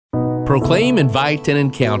Proclaim, Invite, and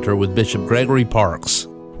Encounter with Bishop Gregory Parks.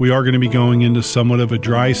 We are going to be going into somewhat of a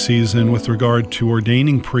dry season with regard to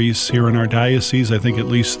ordaining priests here in our diocese, I think at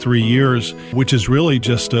least 3 years, which is really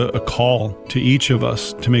just a call to each of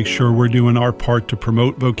us to make sure we're doing our part to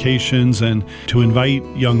promote vocations and to invite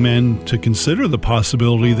young men to consider the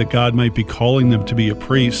possibility that God might be calling them to be a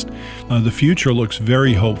priest. The future looks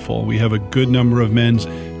very hopeful. We have a good number of men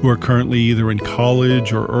who are currently either in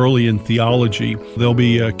college or early in theology. They'll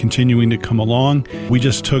be continuing to come along. We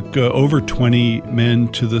just took over 20 men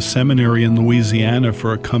to the seminary in Louisiana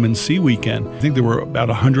for a come and see weekend. I think there were about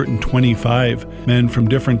 125 men from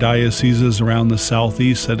different dioceses around the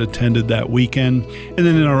southeast that attended that weekend. And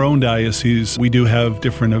then in our own diocese, we do have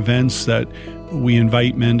different events that we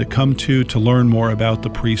invite men to come to learn more about the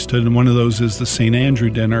priesthood. And one of those is the St. Andrew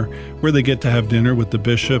dinner, where they get to have dinner with the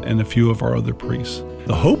bishop and a few of our other priests.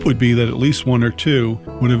 The hope would be that at least one or two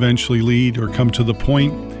would eventually lead or come to the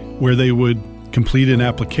point where they would complete an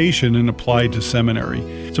application and apply to seminary.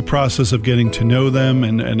 It's a process of getting to know them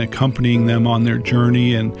and accompanying them on their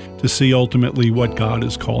journey and to see ultimately what God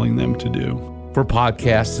is calling them to do. For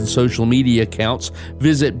podcasts and social media accounts,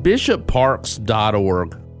 visit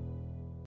bishopparks.org.